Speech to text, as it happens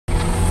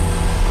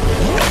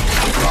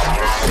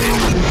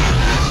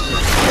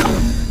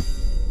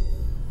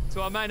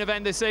To our main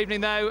event this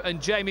evening, though,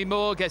 and Jamie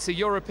Moore gets a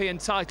European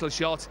title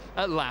shot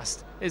at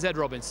last. Is Ed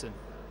Robinson.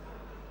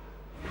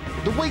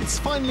 The wait's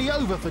finally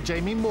over for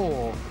Jamie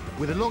Moore,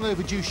 with a long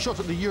overdue shot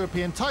at the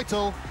European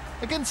title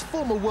against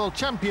former world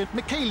champion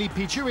Michele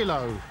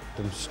Piccirillo.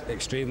 I'm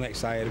extremely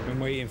excited. I've been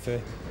waiting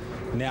for,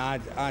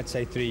 I'd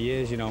say 3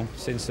 years, you know,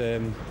 since I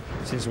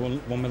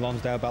won my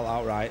Lonsdale belt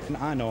outright. And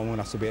I know I'm going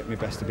to have to be at my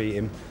best to beat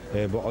him,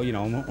 but you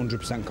know, I'm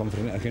 100%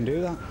 confident I can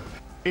do that.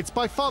 It's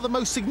by far the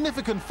most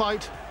significant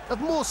fight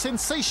of Moore's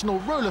sensational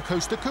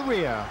rollercoaster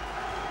career.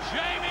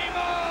 Jamie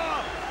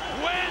Moore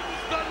wins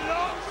the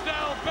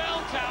Lonsdale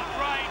belt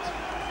outright.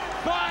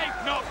 5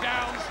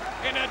 knockdowns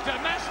in a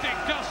domestic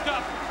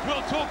dust-up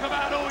we'll talk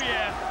about all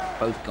year.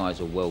 Both guys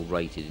are well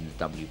rated in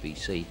the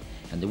WBC,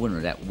 and the winner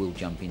of that will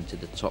jump into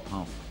the top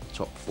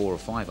 4 or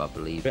 5, I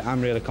believe.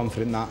 I'm really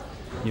confident that,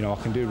 you know, I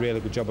can do a really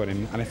good job on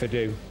him, and if I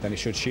do, then it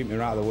should shoot me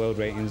right out of the world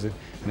ratings, and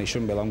it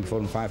shouldn't be long before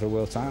I'm fighting for a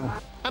world title.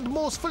 And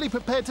Moore's fully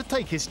prepared to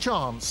take his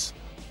chance.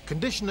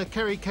 Conditioner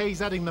Kerry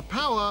Kay's adding the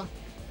power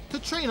to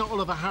trainer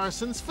Oliver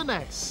Harrison's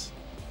finesse,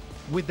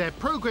 with their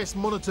progress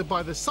monitored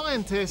by the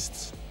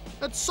scientists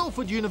at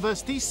Salford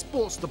University's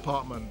sports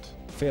department.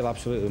 I feel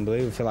absolutely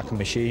unbelievable. I feel like a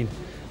machine,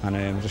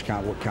 and just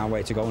can't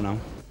wait to go now.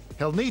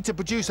 He'll need to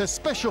produce a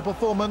special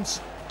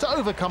performance to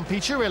overcome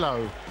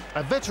Piccirillo,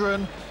 a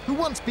veteran who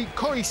once beat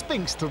Corey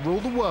Spinks to rule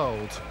the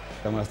world.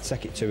 I'm going to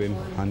take it to him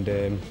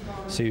and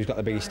see who's got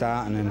the biggest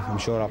start, and then I'm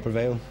sure I'll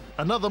prevail.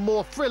 Another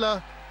Moore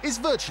thriller is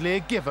virtually a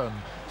given.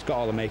 It's got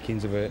all the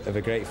makings of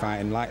a great fight,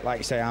 and like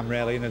you say, I'm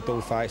really in a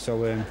dull fight,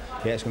 so yeah,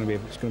 it's going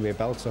to be a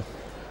belter.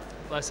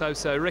 Let's hope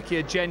so. Ricky,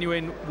 a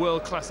genuine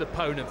world-class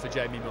opponent for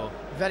Jamie Moore.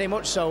 Very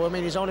much so. I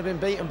mean, he's only been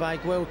beaten by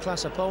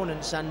world-class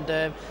opponents,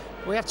 and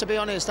we have to be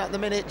honest, at the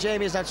minute,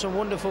 Jamie's had some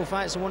wonderful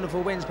fights and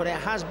wonderful wins, but it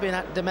has been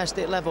at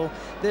domestic level.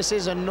 This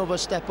is another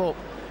step up.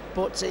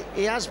 But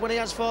when he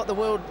has fought the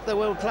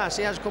world class,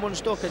 he has come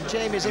unstuck, and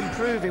Jamie's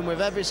improving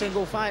with every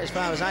single fight as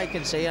far as I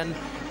can see, and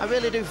I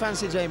really do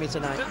fancy Jamie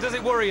tonight. Does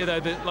it worry you,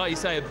 though, that, like you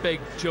say, a big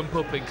jump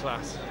up in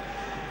class?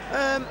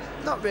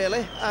 Not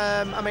really.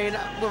 I mean,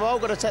 we've all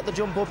got to take the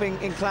jump up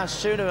in class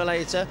sooner or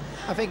later.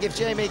 I think if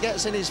Jamie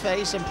gets in his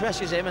face and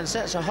presses him and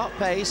sets a hot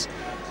pace,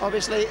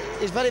 obviously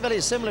he's very, very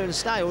similar in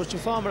styles to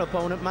former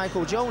opponent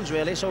Michael Jones,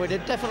 really, so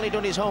he'd definitely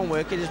done his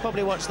homework. He's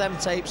probably watched them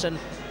tapes and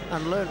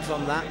learned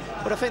from that.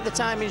 But I think the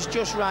timing's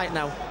just right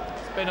now.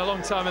 It's been a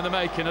long time in the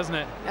making, hasn't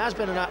it? It has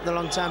been a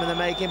long time in the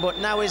making, but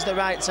now is the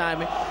right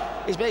time.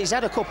 He's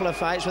had a couple of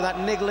fights with that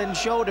niggling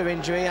shoulder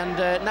injury, and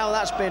now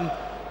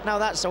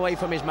that's away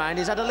from his mind.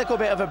 He's had a little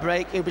bit of a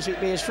break. He'll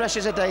be as fresh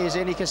as a daisy,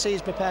 and you can see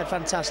he's prepared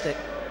fantastic.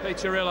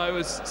 Piccirillo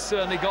has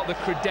certainly got the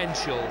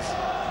credentials.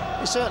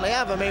 He certainly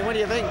have. I mean, when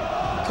you think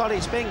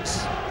Corey Spinks,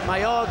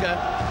 Mayorga,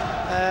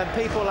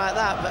 people like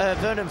that,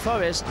 Vernon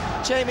Forrest,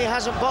 Jamie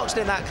hasn't boxed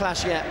in that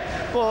class yet,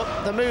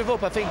 but the move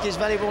up, I think, is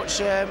very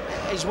much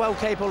is well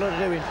capable of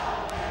doing.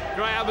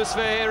 Great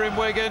atmosphere here in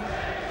Wigan.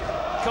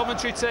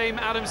 Commentary team,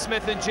 Adam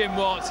Smith and Jim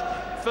Watt.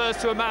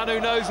 First to a man who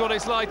knows what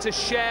it's like to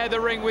share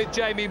the ring with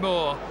Jamie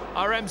Moore,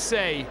 our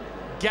MC,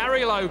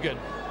 Gary Logan.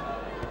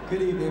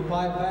 Good evening,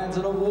 fight fans,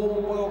 and a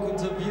warm welcome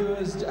to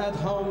viewers at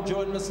home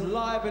joining us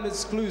live and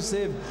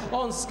exclusive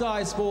on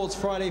Sky Sports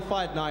Friday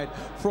Fight Night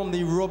from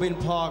the Robin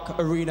Park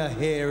Arena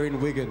here in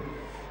Wigan.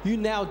 You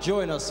now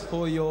join us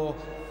for your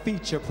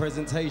feature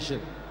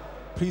presentation.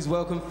 Please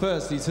welcome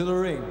firstly to the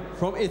ring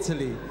from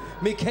Italy,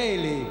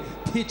 Michele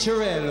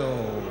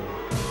Piccirillo.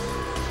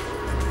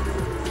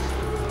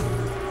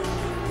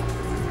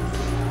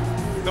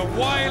 The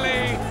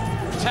wily,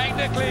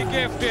 technically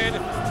gifted,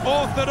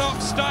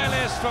 orthodox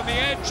stylist from the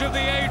edge of the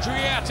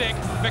Adriatic,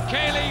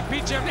 Michele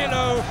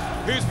Piccirillo,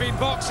 who's been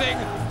boxing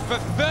for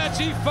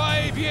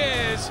 35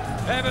 years,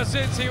 ever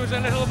since he was a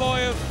little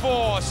boy of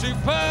 4.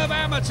 Superb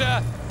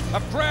amateur, a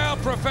proud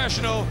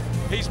professional.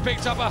 He's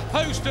picked up a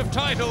host of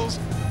titles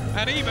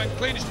and even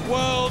clinched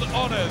world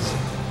honours.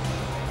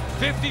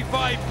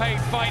 55 paid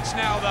fights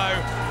now,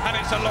 though, and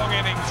it's a long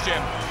innings,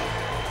 Jim.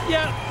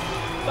 Yeah.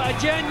 But a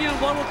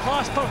genuine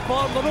world-class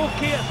performer.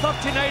 Okay, at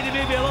 39 he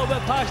may be a little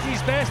bit past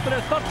his best, but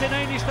at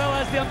 39 he still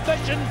has the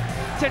ambition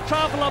to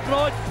travel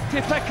abroad,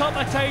 to pick up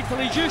a title.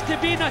 He's used to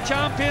being a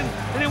champion,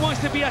 and he wants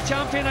to be a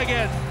champion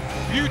again.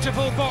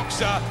 Beautiful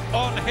boxer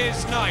on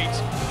his night,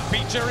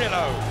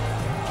 Piccirillo.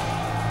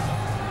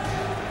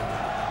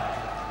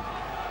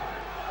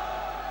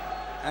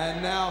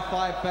 And now,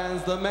 fight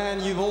fans, the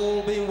man you've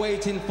all been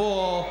waiting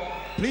for.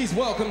 Please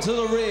welcome to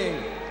the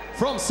ring,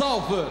 from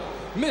Salford,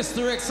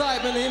 Mr.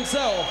 Excitement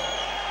himself,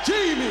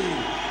 Jamie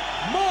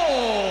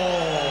Moore.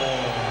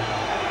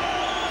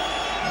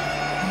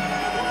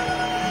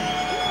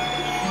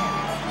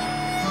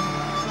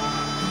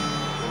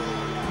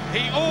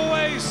 He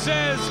always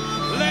says,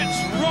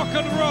 let's rock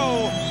and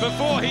roll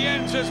before he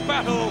enters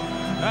battle.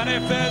 And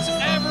if there's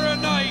ever a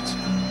night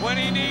when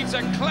he needs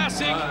a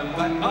classic,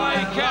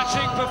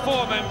 eye-catching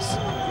performance,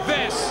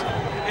 this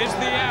is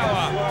the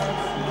hour.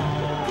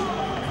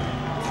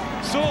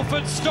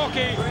 Salford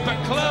stocky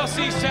but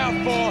classy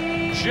southpaw,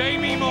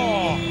 Jamie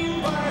Moore.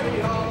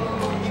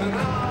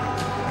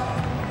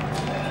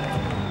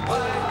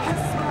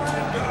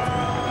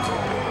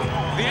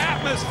 The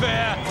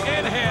atmosphere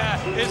in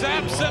here is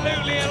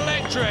absolutely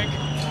electric,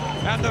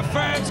 and the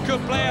fans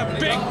could play a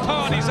big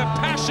part. He's a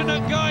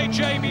passionate guy,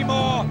 Jamie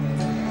Moore.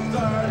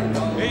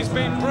 He's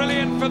been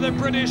brilliant for the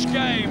British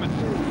game.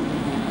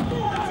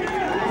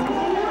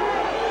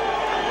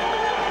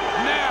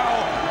 Now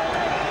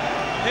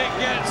it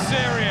gets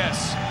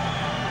serious.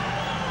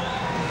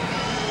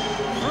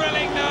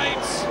 Thrilling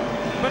nights,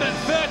 but at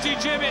 30,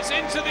 Jim, it's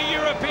into the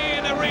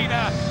European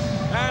arena,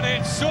 and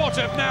it's sort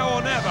of now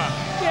or never.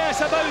 Yeah, it's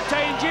about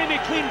time. Jamie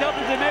cleaned up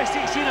the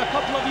domestic scene a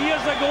couple of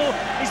years ago.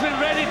 He's been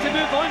ready to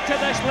move on to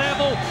this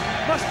level.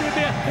 Must be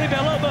maybe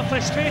a little bit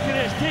frustrated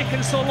it's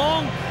taken so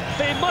long,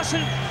 but he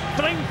mustn't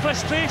bring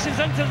frustrations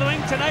into the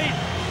ring tonight,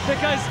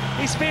 because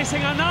he's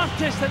facing an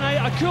artist tonight.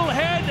 A cool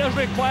head is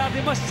required.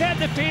 He must set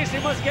the pace. He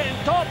must get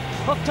on top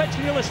of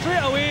Piccirillo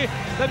straight away.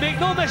 But make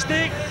no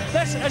mistake,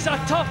 this is a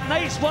tough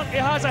night's work he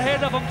has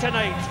ahead of him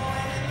tonight.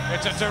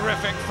 It's a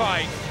terrific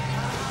fight,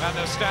 and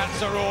the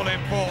stats are all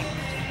important.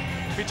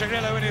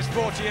 Piccirillo in his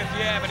 40th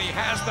year, but he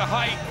has the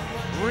height,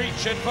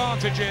 reach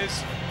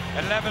advantages.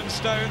 11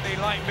 stone, the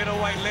light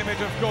middleweight limit,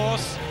 of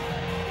course.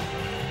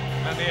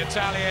 And the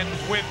Italian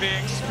with the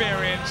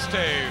experience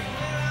too.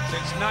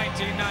 Since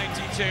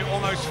 1992,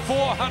 almost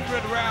 400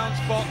 rounds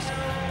boxed.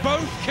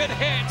 Both can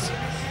hit,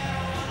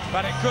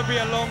 but it could be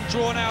a long,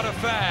 drawn-out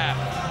affair,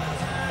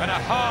 and a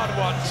hard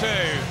one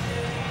too.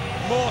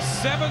 Moore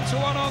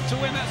 7-1 on to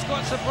win. That's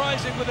quite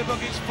surprising with the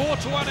bookies.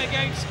 4-1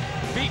 against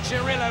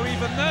Piccirillo,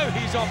 even though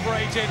he's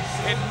operated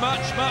in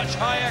much, much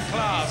higher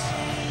class.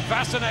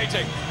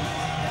 Fascinating.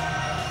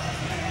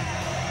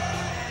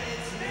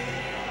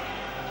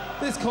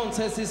 This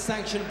contest is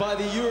sanctioned by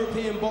the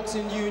European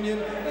Boxing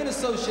Union in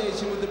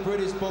association with the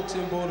British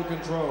Boxing Board of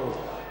Control.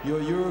 Your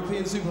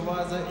European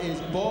supervisor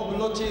is Bob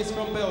Lodges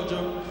from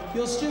Belgium.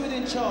 Your steward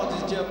in charge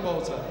is Jeff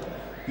Welter.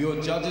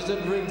 Your judges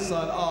at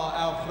ringside are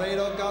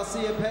Alfredo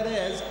Garcia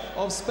Perez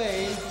of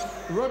Spain,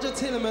 Roger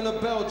Tillerman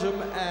of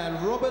Belgium, and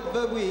Robert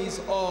Verwies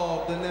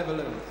of the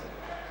Netherlands.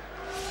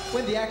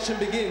 When the action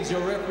begins,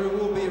 your referee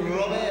will be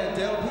Robert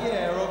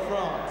Delpierre of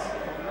France.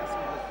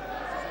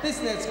 This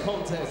next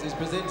contest is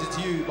presented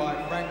to you by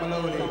Frank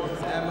Maloney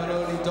and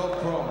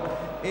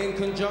Maloney.com in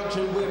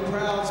conjunction with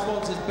proud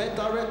sponsors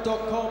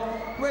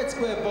BetDirect.com, Red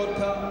Square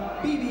Vodka,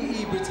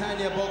 BBE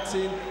Britannia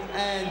Boxing,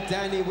 and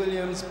Danny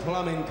Williams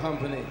Plumbing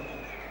Company.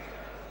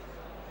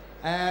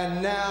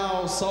 And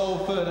now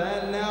Salford,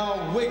 and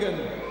now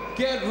Wigan.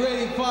 Get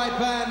ready, fight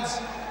fans.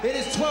 It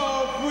is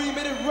 12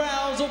 3-minute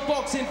rounds of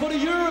boxing for the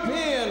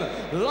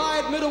European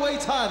light middleweight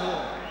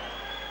title.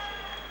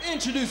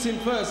 Introducing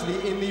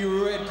firstly in the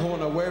red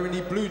corner, wearing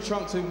the blue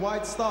trunks with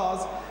white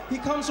stars, he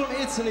comes from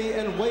Italy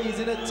and weighs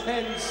in at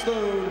 10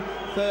 stone,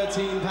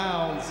 13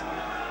 pounds.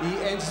 He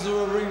enters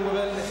the ring with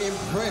an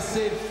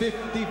impressive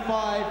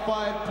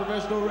 55-fight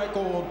professional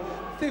record,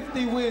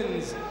 50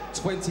 wins,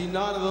 29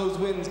 of those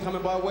wins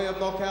coming by way of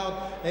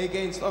knockout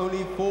against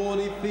only 4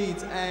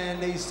 defeats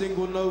and a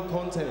single no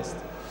contest.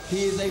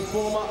 He is a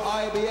former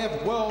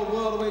IBF World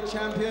Welterweight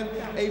Champion,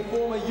 a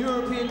former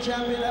European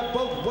Champion at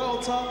both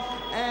welter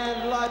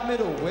and light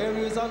middle, where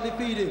he is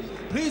undefeated.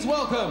 Please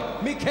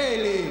welcome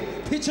Michele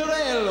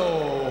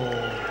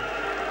Piccirillo.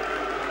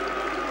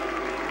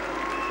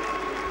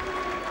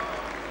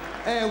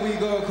 And we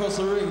go across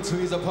the ring to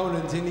his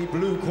opponent in the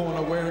blue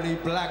corner, wearing the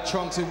black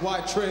trunks with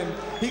white trim.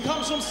 He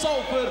comes from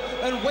Salford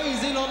and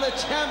weighs in on the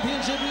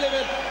championship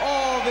limit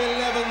of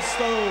 11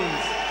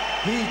 stones.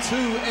 He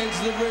too enters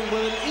the ring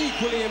with an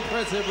equally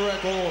impressive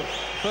record.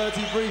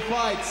 33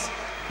 fights,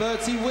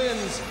 30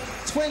 wins,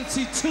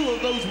 22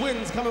 of those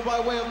wins coming by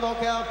way of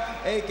knockout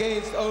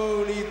against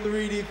only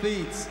 3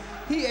 defeats.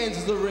 He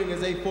enters the ring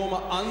as a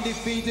former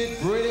undefeated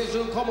British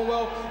and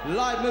Commonwealth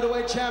light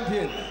middleweight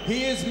champion.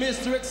 He is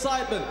Mr.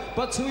 Excitement,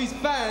 but to his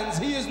fans,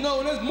 he is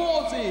known as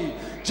Morsey,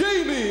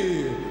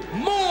 Jamie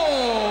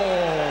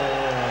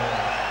Moore.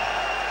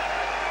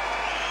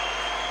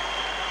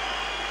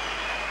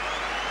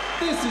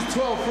 This is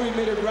 12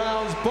 3-minute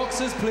rounds.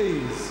 Boxers,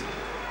 please.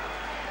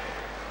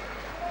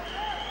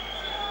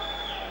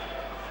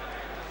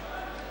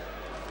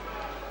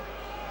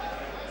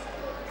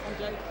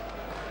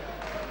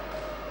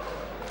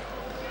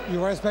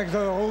 You respect the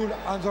rule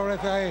and the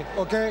referee,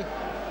 okay?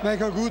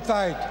 Make a good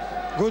fight.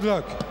 Good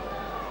luck.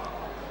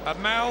 A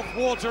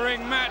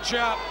mouth-watering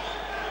matchup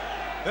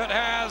that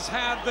has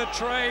had the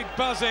trade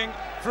buzzing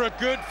for a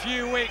good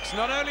few weeks.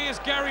 Not only is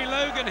Gary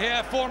Logan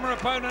here, former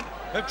opponent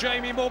of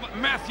Jamie Moore, but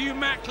Matthew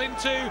Macklin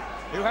too,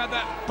 who had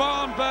that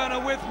barn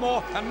burner with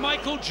Moore, and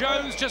Michael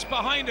Jones just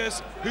behind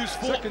us, who's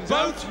fought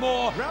both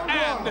Moore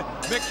and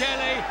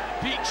Michele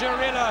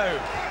Piccirillo.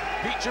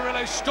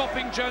 Piccirillo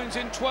stopping Jones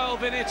in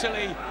 12 in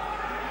Italy.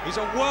 He's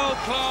a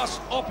world-class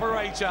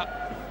operator,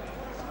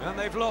 and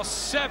they've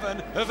lost 7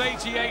 of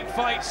 88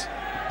 fights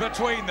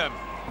between them.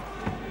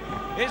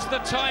 Is the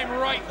time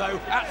right, though,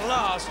 at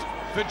last,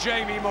 for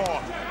Jamie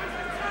Moore?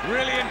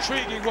 Really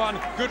intriguing one.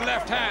 Good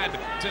left hand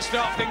to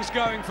start things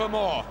going for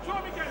Moore.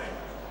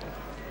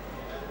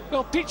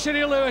 Well,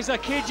 Piccirillo is a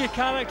cagey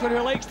character who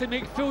likes to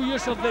make full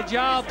use of the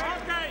jab.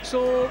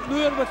 So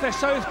Moore with the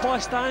southpaw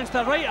stance,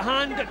 the right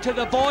hand to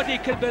the body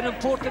could be an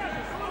important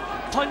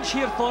punch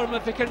here for him.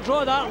 If he can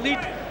draw that lead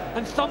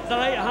and thump the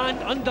right hand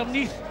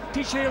underneath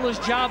Piccirillo's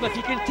jab, if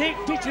he can take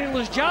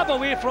Piccirillo's jab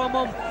away from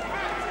him,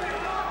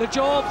 the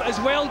job is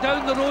well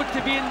down the road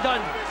to being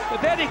done.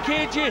 But very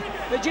cagey,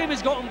 but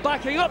Jamie's got him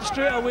backing up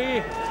straight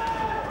away,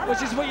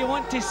 which is what you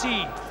want to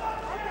see.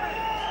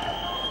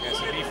 Yes,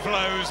 if he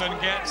flows and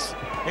gets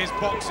his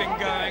boxing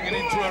going and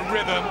into a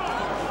rhythm,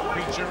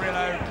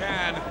 Piccirillo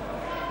can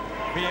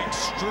be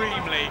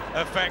extremely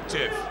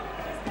effective.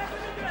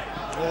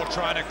 Moore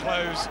trying to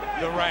close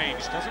the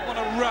range. Doesn't want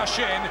to rush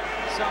in.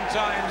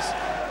 Sometimes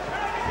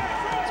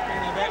it's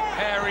been a bit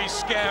hairy,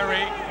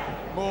 scary,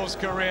 Moore's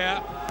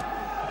career.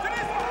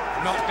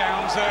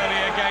 Knockdowns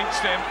early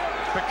against him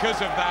because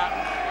of that.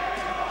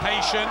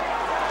 Patient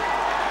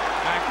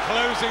and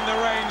closing the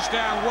range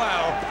down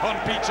well on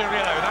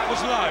Piccirillo. That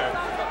was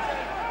low.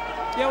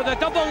 Yeah, with a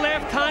double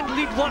left hand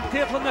lead work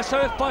there from the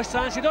southpaw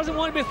stance. He doesn't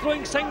want to be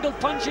throwing single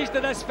punches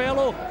to this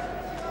fellow.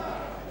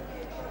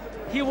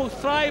 He will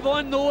thrive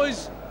on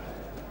those.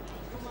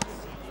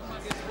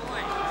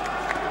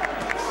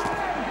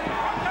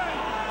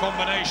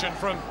 Combination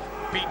from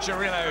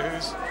Piccirillo,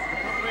 who's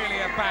not really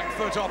a back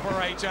foot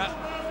operator.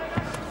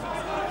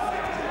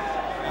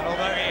 And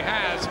although he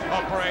has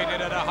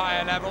operated at a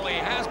higher level, he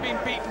has been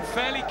beaten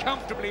fairly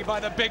comfortably by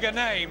the bigger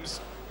names,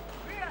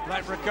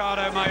 like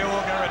Ricardo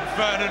Mayorga and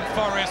Vernon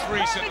Forrest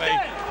recently.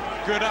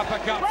 Good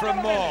uppercut from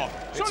Moore.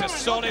 It's a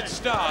solid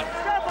start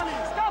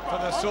for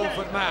the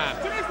Salford man.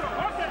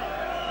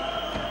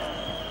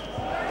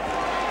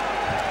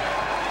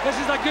 This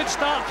is a good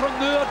start from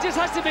Moore. Just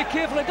has to be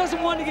careful. He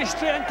doesn't want to get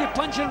straight into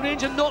punching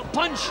range and not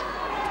punch.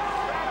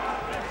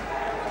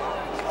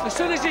 As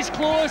soon as he's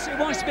close, he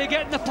wants to be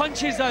getting the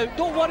punches out.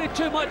 Don't worry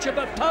too much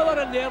about power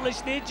in the early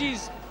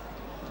stages.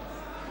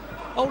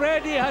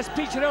 Already has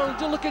Piccirillo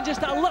looking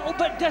just a little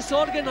bit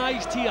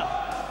disorganised here.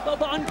 A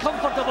little bit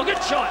uncomfortable. Good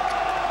shot.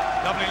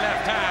 Lovely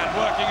left hand,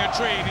 working a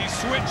treat. He's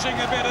switching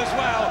a bit as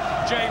well,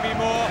 Jamie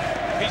Moore.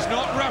 He's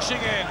not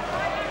rushing in.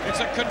 It's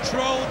a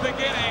controlled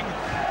beginning,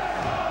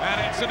 and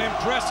it's an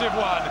impressive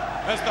one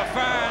as the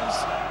fans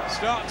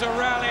start to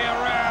rally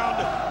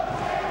around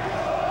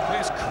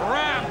this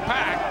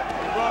cram-packed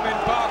Robin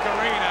Park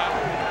Arena.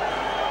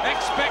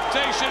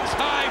 Expectations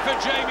high for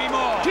Jamie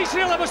Moore.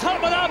 Piccirillo was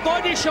hurt by that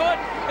body shot.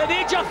 At the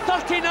age of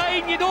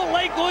 39, you don't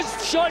like those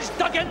shots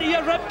dug into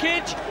your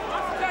ribcage.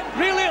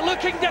 Really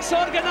looking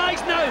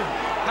disorganised now.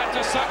 Had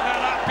to suck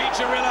that up,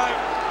 Piccirillo.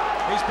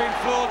 He's been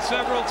floored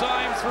several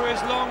times through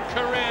his long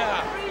career.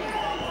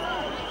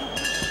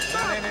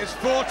 And in his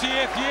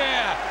 40th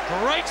year,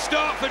 great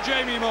start for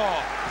Jamie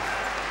Moore.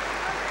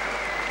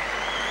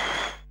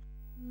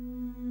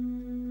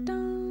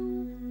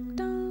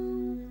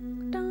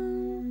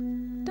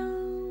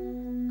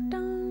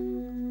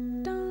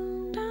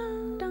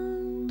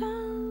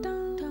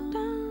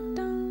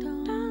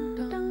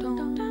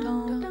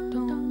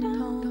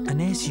 An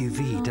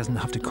SUV doesn't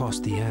have to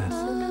cost the earth.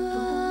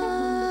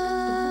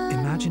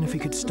 Imagine if we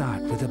could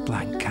start with a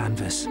blank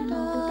canvas.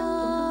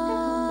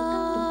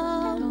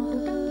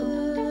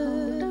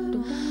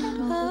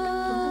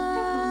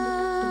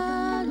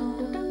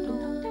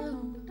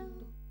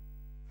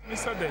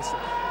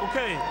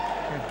 Okay.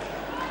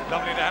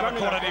 Lovely to have a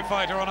quality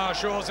fighter on our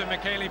shores in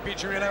Michele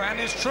Piccirillo and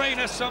his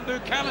trainer, Sundhu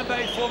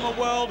Kalambe, former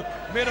world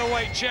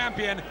middleweight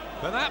champion.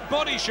 But that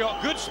body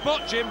shot, good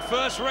spot, Jim,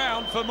 first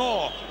round for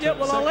Moore. Yeah,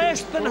 well, a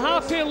less than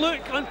happy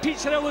look on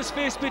Piccirillo's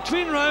face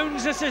between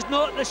rounds. This is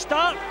not the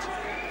start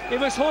he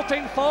was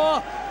hoping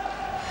for.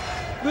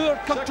 Moore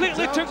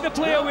completely took the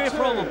play away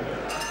from him.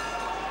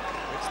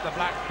 It's the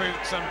black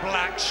boots and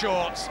black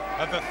shorts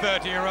of the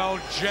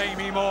 30-year-old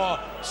Jamie Moore.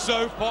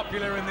 So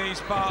popular in these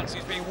parts.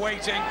 He's been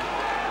waiting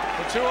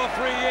for 2 or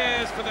 3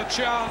 years for the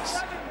chance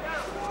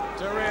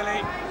to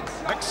really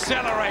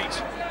accelerate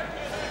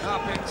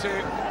up into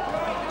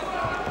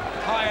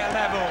higher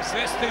levels.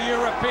 This the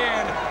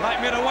European light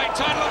middleweight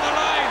title on the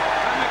line,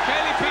 and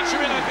Michele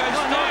Piccirillo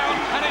goes down,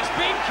 and it's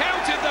been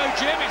counted though,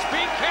 Jim. It's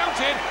been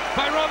counted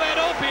by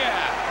Robert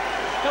Opierre.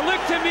 It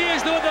looked to me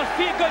as though their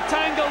feet got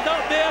tangled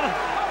up there.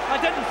 I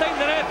didn't think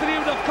the referee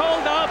would have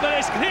called that, but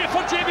it's great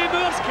for Jamie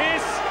Moore's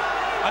case.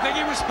 I think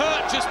he was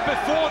hurt just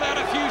before that,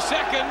 a few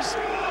seconds,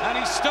 and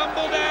he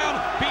stumbled down.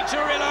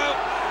 Piccirillo,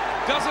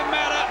 doesn't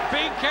matter,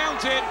 being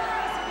counted,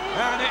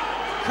 and it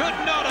could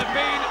not have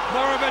been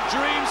more of a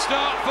dream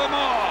start for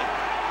Moore,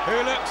 who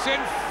looks in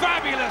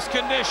fabulous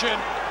condition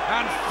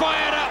and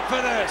fired up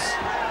for this.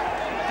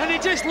 And he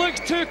just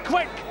looks too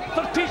quick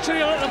for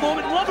Piccirillo at the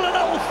moment. Lovely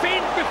little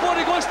feint before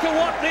he goes to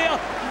work there,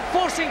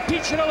 forcing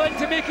Piccirillo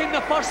into making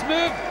the first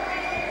move.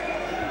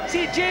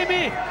 See,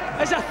 Jamie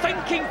is a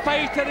thinking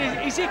fighter.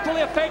 He's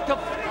equally effective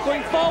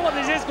going forward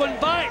as he is going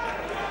back.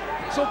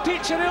 So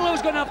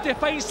Piccirillo's going to have to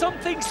find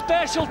something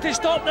special to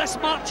stop this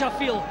march, I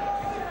feel.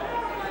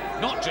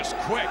 Not just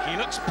quick, he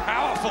looks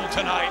powerful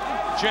tonight.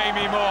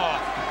 Jamie Moore.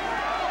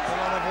 A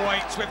lot of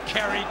weights with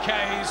Kerry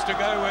Kays to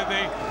go with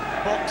the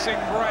boxing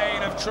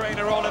brain of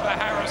trainer Oliver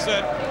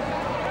Harrison.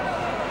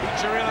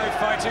 Piccirillo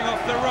fighting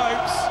off the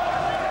ropes.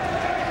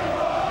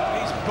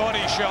 These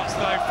body shots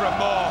though from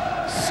Moore,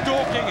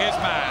 stalking his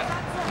man.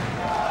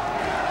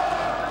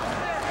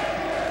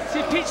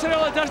 See,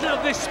 Piccirillo doesn't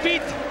have the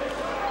speed.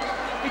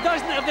 He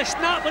doesn't have the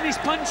snap on his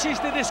punches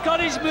to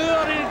discourage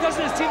Moore, and he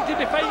doesn't seem to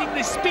be finding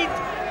the speed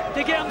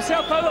to get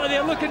himself out of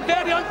there, looking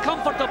very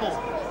uncomfortable.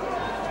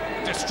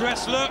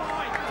 Distressed look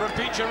from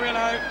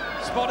Piccirillo,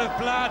 spot of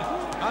blood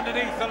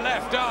underneath the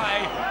left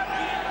eye.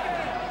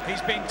 He's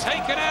been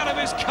taken out of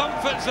his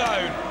comfort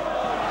zone.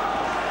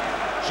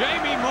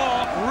 Jamie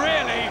Moore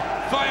really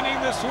finding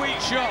the sweet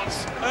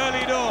shots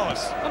early doors.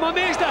 I'm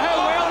amazed at how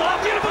well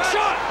that beautiful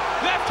shot!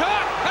 Left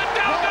hook, and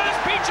down goes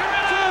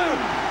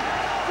Piccirillo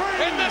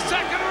in the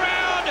second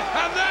round,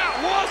 and that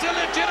was a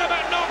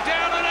legitimate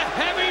knockdown and a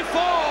heavy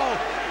fall.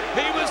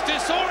 He was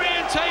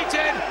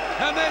disorientated,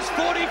 and there's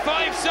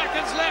 45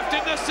 seconds left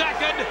in the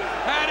second,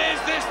 and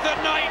is this the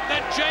night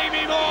that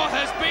Jamie Moore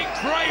has been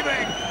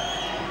craving?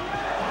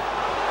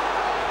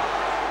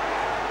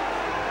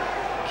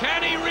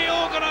 Can he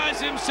reorganise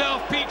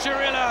himself,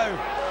 Piccirillo?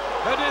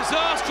 A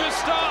disastrous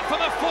start for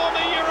the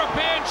former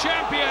European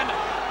champion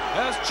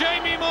as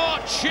Jamie Moore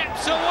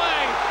chips away.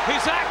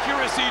 His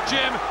accuracy,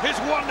 Jim, is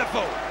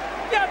wonderful.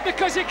 Yeah,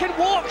 because he can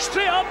walk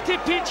straight up to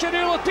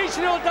Piccirillo.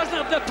 Piccirillo doesn't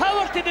have the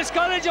power to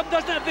discourage him,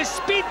 doesn't have the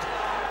speed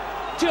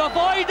to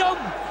avoid him.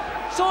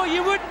 So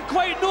you wouldn't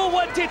quite know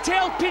what to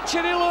tell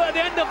Piccirillo at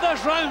the end of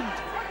this round.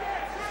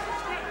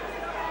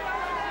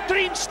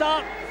 Dream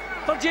start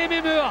for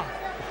Jamie Moore.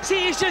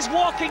 See, he's just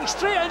walking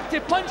straight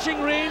into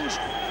punching range.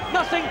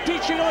 Nothing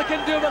Piccirillo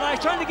can do, but he's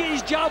trying to get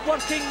his jab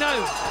working now.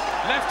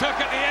 Left hook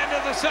at the end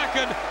of the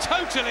second,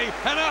 totally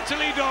and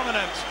utterly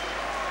dominant.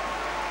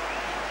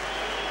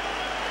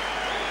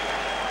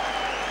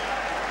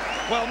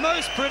 Well,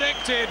 most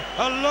predicted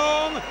a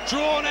long,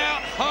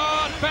 drawn-out,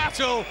 hard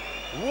battle.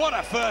 What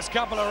a first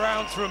couple of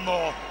rounds from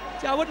Moore.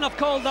 See, I wouldn't have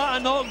called that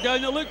a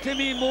knockdown. It looked to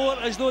me more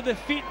as though the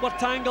feet were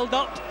tangled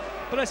up.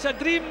 But it's a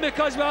dream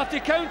because we have to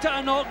count it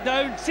a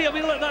knockdown. See, I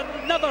mean, look,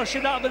 that never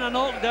should have been a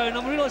knockdown.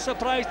 I'm really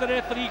surprised the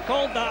referee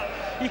called that.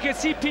 You can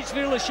see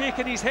Piccirillo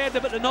shaking his head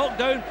about the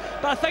knockdown,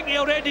 but I think he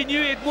already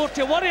knew he had more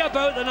to worry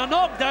about than a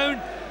knockdown,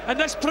 and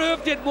this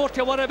proved he had more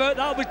to worry about.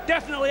 That was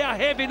definitely a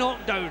heavy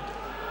knockdown.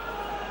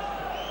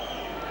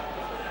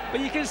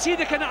 But you can see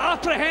the kind of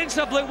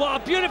apprehensive look.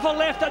 What a beautiful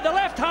left hand. The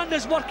left hand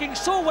is working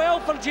so well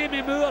for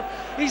Jamie Moore.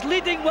 He's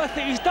leading with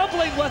it, he's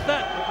doubling with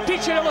it.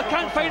 Piccirillo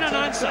can't find an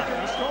answer.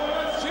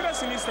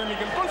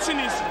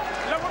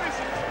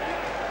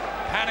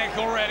 Panic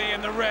already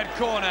in the red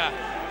corner.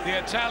 The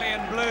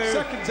Italian blue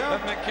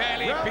of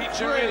Michele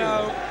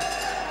Piccirillo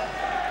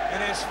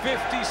in his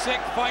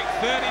 56th fight,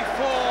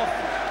 34th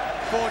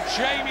for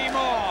Jamie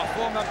Moore,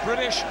 former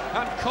British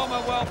and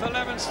Commonwealth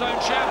 11-stone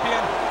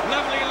champion.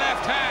 Lovely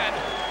left hand.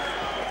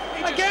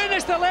 Again,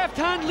 it's the left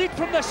hand lead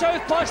from the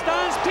southpaw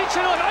stands.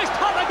 Piccirillo, he's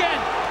hurt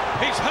again.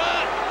 He's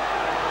hurt.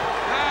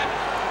 And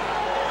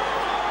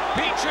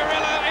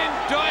Piccirillo in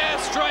dire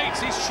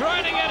straits. He's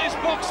trying to get his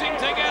boxing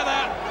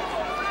together.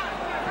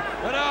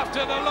 But after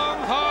the long,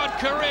 hard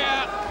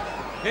career,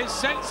 his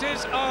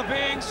senses are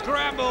being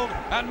scrambled.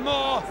 And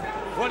Moore,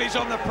 well, he's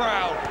on the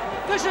prowl.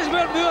 This is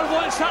where Moore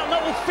wants that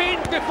little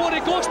feint before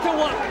he goes to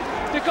work,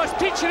 because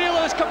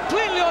Piccirillo is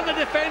completely on the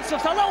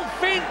defensive. It's a little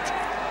feint.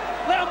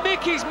 Let him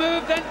make his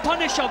move, then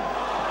punish him.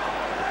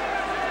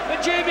 But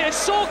Jamie is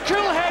so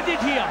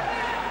cool-headed here.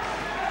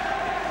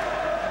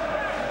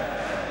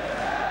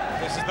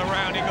 This is the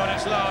round he got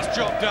his last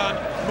job done,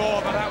 Moore,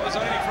 but that was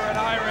only for an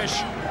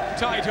Irish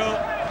title.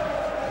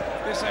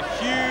 It's a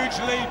huge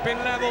leap in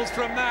levels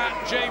from that,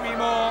 Jamie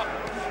Moore.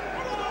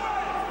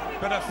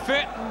 But a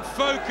fit and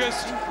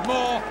focused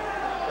Moore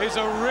is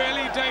a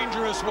really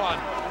dangerous one.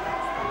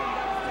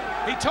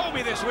 He told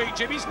me this week,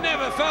 Jim, he's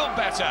never felt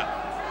better.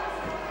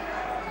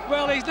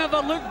 Well, he's never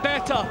looked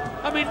better.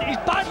 I mean, he's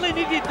badly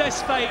needed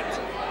this fight.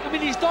 I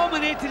mean, he's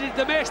dominated the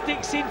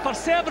domestic scene for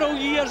several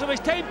years. It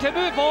was time to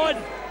move on.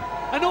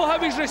 I know how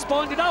he's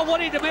responded. I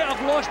worried he might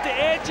have lost the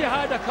edge he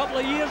had a couple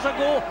of years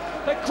ago,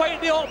 but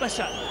quite the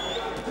opposite.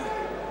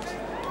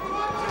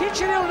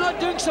 Piccirillo not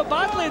doing so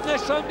badly in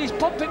this round. He's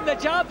pumping the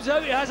jabs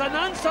out. He has an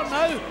answer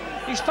now.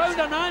 He's found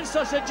an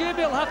answer, so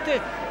Jamie will have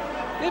to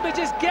maybe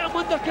just get him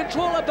under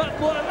control a bit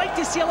more. I'd like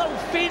to see a little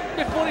feint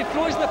before he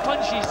throws the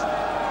punches.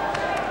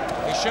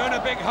 He's shown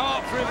a big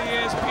heart through the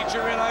years,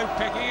 Piccirillo,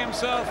 picking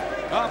himself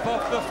up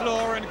off the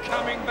floor and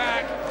coming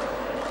back.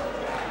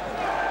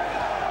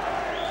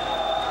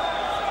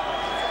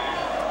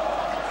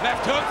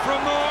 Left hook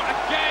from Moore,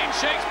 again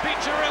shakes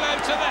Piccirillo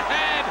to the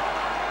head.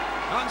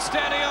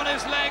 Unsteady on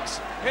his legs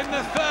in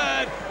the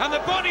third, and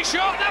the body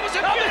shot, that was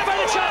a beautiful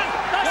one!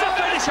 That's a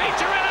finisher!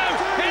 Piccirillo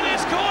in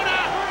his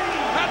corner,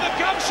 and the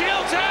gum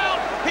shield's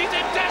out. He's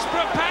in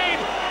desperate pain.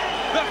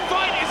 The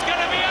fight is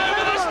going to be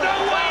over, there's no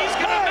way he's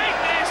going to make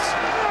this.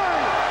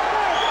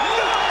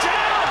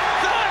 Knockdown,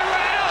 third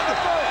round.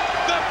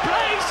 The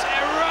place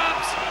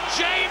erupts.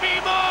 Jamie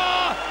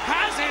Moore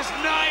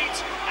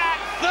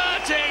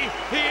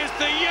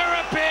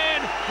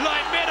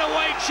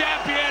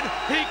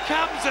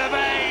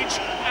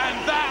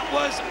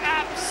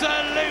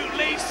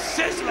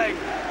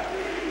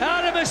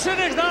as soon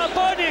as that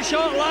body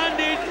shot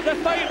landed, the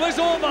fight was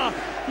over.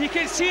 You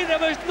can see there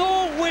was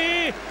no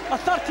way a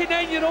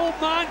 39-year-old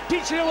man,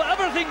 Piccirillo,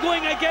 everything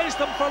going against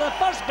him for the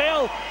first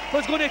bell,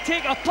 was going to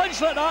take a punch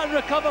like that and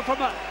recover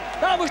from it.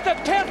 That was the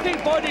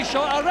perfect body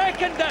shot. I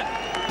reckoned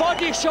that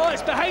body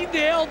shots behind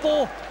the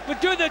elbow would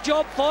do the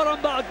job for him,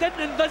 but I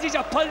didn't envisage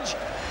a punch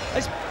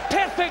as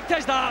perfect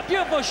as that.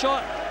 Beautiful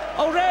shot.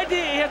 Already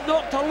he had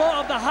knocked a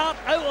lot of the heart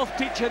out of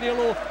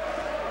Piccirillo.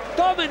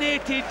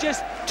 Dominated,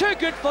 just too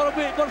good for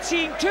him. We're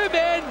seeing two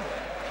men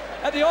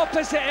at the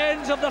opposite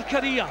ends of their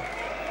career.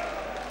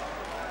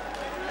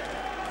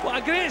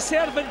 What a great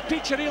servant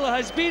Piccirillo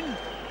has been,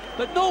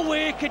 but no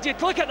way could you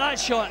look at that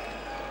shot.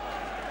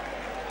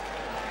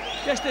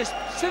 Just as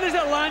soon as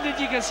it landed,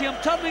 you can see him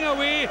turning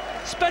away,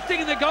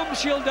 spitting the gum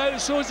shield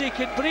out so as he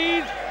could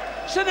breathe.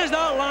 As soon as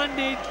that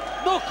landed,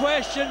 no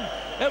question,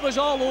 it was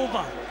all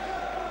over.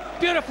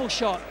 Beautiful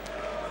shot.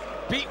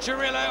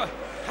 Piccirillo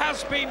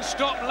has been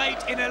stopped late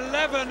in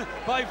 11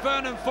 by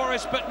Vernon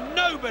Forrest, but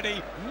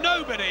nobody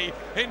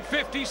in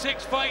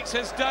 56 fights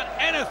has done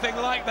anything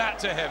like that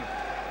to him.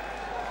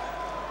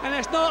 And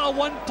it's not a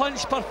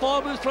one-punch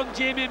performance from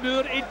Jamie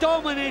Moore. He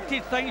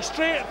dominated things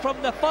straight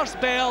from the first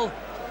bell.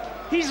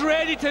 He's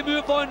ready to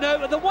move on now.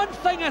 But the one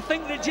thing I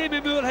think that Jamie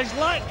Moore has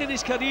lacked in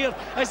his career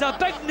is a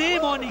big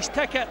name on his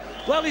ticket.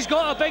 Well, he's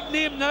got a big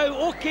name now.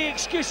 OK,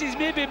 excuses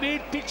may be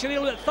made.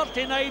 Piccirillo at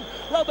 39,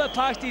 a little bit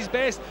past his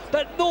best,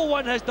 but no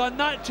one has done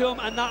that to him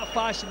in that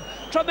fashion.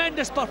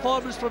 Tremendous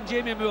performance from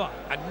Jamie Moore.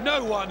 And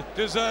no one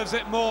deserves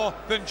it more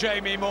than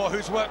Jamie Moore,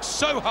 who's worked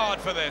so hard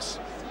for this.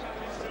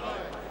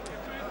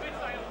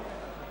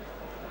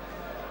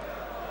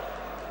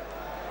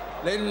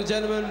 Ladies and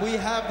gentlemen, we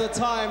have the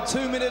time,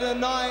 2 minutes and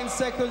 9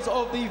 seconds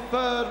of the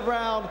third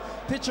round.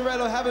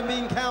 Piccirillo having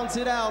been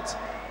counted out.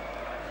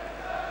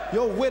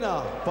 Your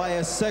winner by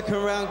a second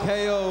round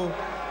KO.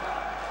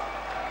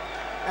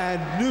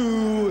 And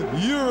new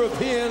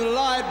European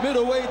light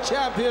middleweight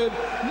champion,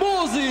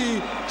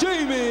 Mawzy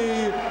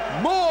Jamie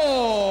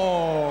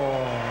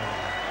Moore.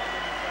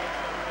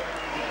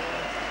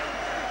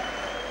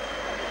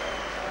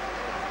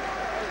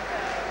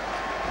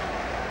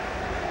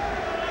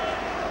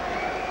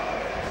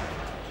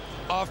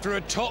 After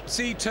a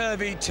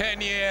topsy-turvy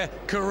 10-year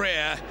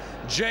career,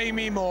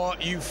 Jamie Moore,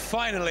 you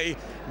finally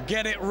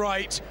get it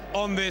right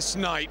on this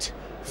night.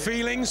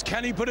 Feelings,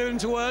 can he put it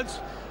into words?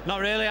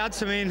 Not really,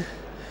 Ads. I mean,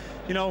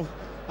 you know,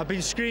 I've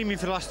been screaming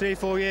for the last 3 or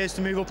 4 years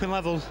to move up in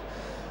level.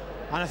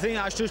 And I think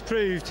that's just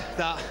proved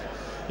that,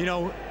 you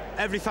know,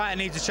 every fighter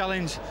needs a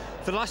challenge.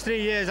 For the last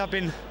 3 years, I've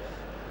been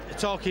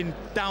talking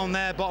down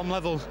there, bottom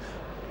level,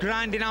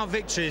 grinding out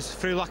victories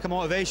through lack of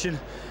motivation.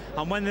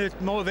 And when the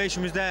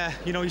motivation was there,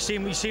 you know, you've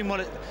seen what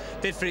it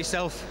did for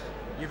itself.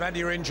 You've had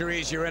your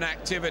injuries, your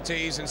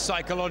inactivities, and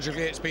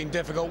psychologically it's been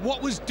difficult.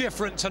 What was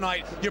different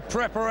tonight? Your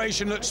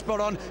preparation looked spot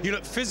on, you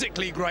looked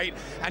physically great,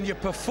 and your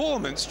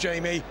performance,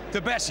 Jamie, the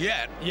best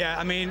yet. Yeah,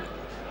 I mean,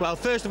 well,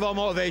 first of all,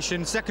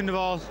 motivation. Second of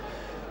all,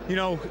 you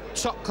know,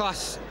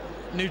 top-class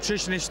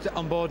nutritionist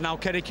on board now,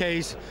 Kerry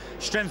Kay's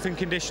strength and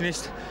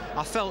conditionist.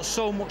 I felt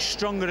so much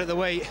stronger at the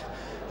weight,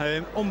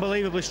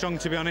 unbelievably strong,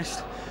 to be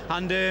honest.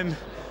 And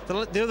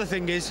the other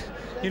thing is,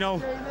 you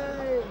know,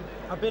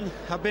 I've been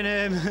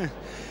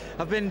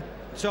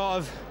sort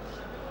of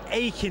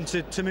aching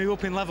to move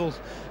up in level,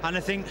 and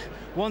I think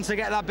once I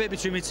get that bit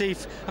between my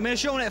teeth, I mean, I've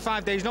shown it at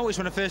 5 days' notice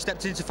when I first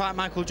stepped in to fight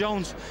Michael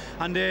Jones,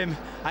 and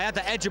I had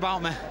that edge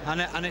about me,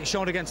 and it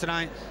showed again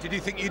tonight. Did you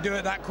think you'd do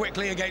it that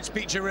quickly against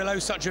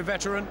Piccirillo, such a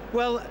veteran?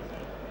 Well,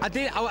 I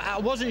did. I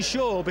wasn't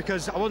sure,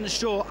 because I wasn't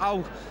sure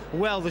how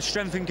well the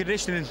strength and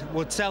conditioning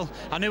would tell.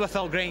 I knew I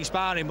felt great in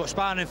sparring, but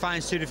sparring and fighting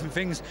is two different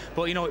things.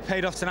 But, you know, it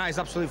paid off tonight. It's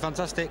absolutely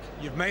fantastic.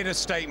 You've made a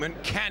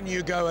statement. Can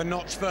you go a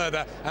notch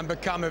further and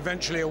become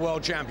eventually a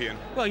world champion?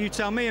 Well, you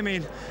tell me. I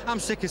mean, I'm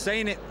sick of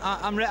saying it.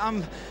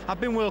 I've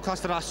been world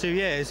class the last 2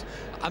 years.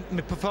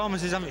 My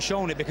performances haven't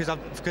shown it because of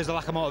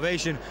lack of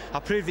motivation. I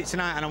proved it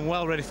tonight, and I'm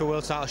well ready for a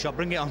world title shot.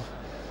 Bring it on.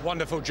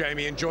 Wonderful,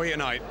 Jamie. Enjoy your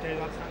night.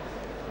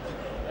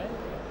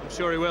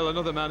 Sure he will.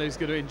 Another man who's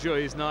going to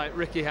enjoy his night,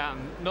 Ricky Hatton.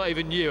 Not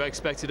even you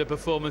expected a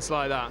performance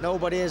like that.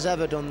 Nobody has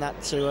ever done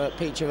that to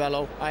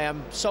Piccirillo. I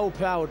am so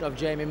proud of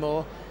Jamie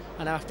Moore,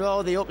 and after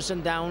all the ups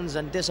and downs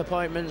and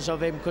disappointments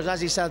of him, because as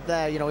he said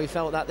there, you know, he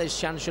felt that this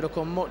chance should have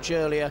come much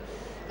earlier.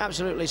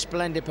 Absolutely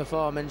splendid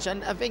performance,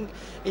 and I think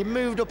he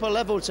moved up a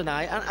level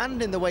tonight,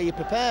 and in the way he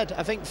prepared.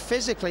 I think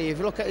physically, if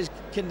you look at his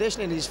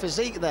conditioning, his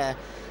physique there,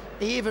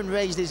 he even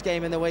raised his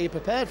game in the way he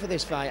prepared for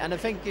this fight, and I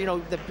think, you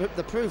know,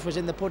 the proof was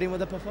in the pudding with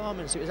the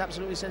performance. It was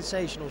absolutely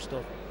sensational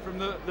stuff. From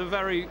the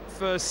very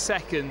first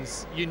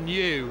seconds, you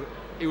knew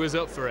he was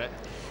up for it.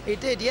 He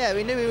did, yeah.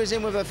 We knew he was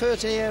in with a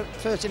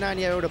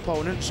 39-year-old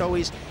opponent, so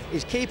he's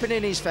keeping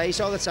in his face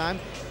all the time.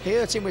 He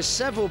hurt him with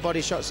several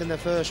body shots in the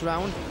first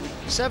round,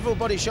 several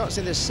body shots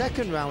in the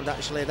second round,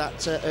 actually,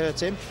 that hurt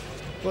him.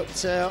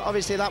 But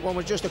obviously that one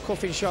was just a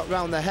cuffing shot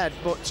round the head.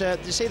 But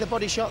you see the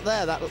body shot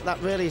there, that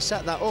really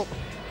set that up.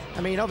 I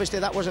mean, obviously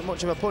that wasn't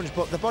much of a punch,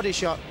 but the body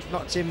shot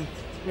knocked him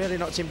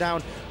knocked him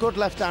down. Good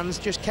left hands,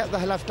 just kept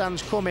the left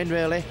hands coming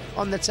really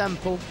on the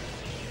temple.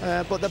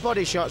 But the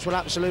body shots were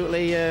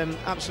absolutely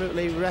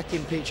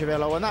wrecking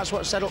Piccirillo, and that's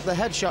what set up the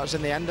head shots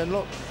in the end. And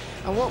look,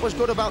 and what was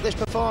good about this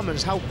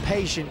performance, how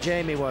patient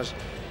Jamie was.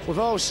 We've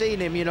all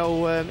seen him, you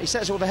know, he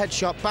sets up the head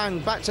shot, bang,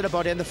 back to the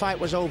body, and the fight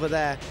was over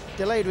there.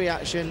 Delayed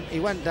reaction, he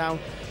went down.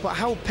 But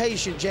how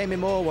patient Jamie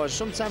Moore was.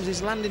 Sometimes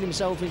he's landed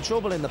himself in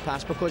trouble in the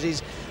past because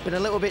he's been a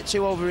little bit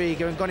too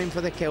overeager and gone in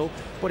for the kill.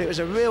 But it was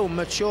a real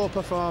mature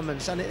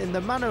performance, and in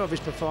the manner of his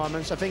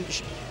performance, I think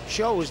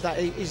shows that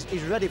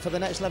he's ready for the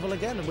next level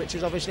again, which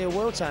is obviously a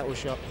world title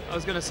shot. I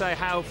was going to say,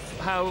 how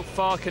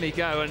far can he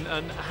go,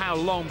 and how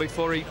long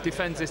before he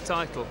defends his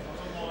title?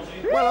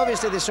 Well,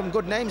 obviously there's some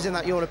good names in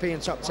that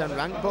European top 10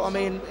 rank, but I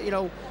mean, you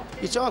know,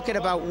 you're talking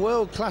about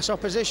world-class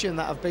opposition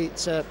that have beat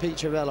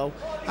Piccirillo,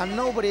 and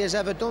nobody has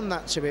ever done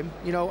that to him,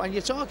 you know. And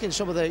you're talking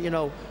some of the, you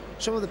know,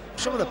 some of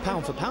the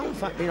pound-for-pound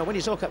fact, you know, when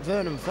you talk at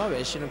Vernon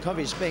Forrest, you know,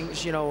 Covey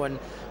Spinks, you know, and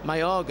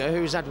Mayorga,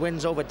 who's had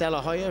wins over De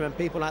La Hoya and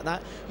people like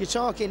that. You're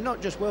talking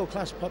not just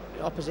world-class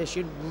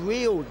opposition,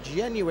 real,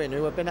 genuine,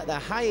 who have been at the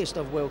highest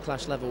of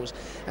world-class levels.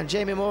 And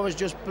Jamie Moore has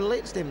just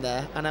blitzed him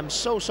there, and I'm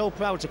so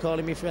proud to call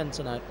him my friend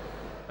tonight.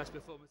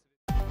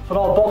 For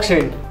all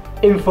boxing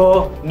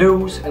info,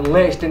 news and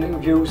latest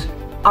interviews,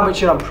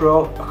 amateur and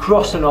pro,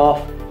 across the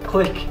north,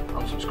 click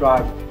and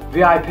subscribe.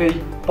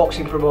 VIP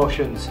Boxing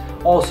Promotions.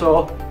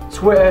 Also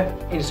Twitter,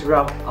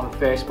 Instagram and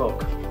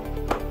Facebook.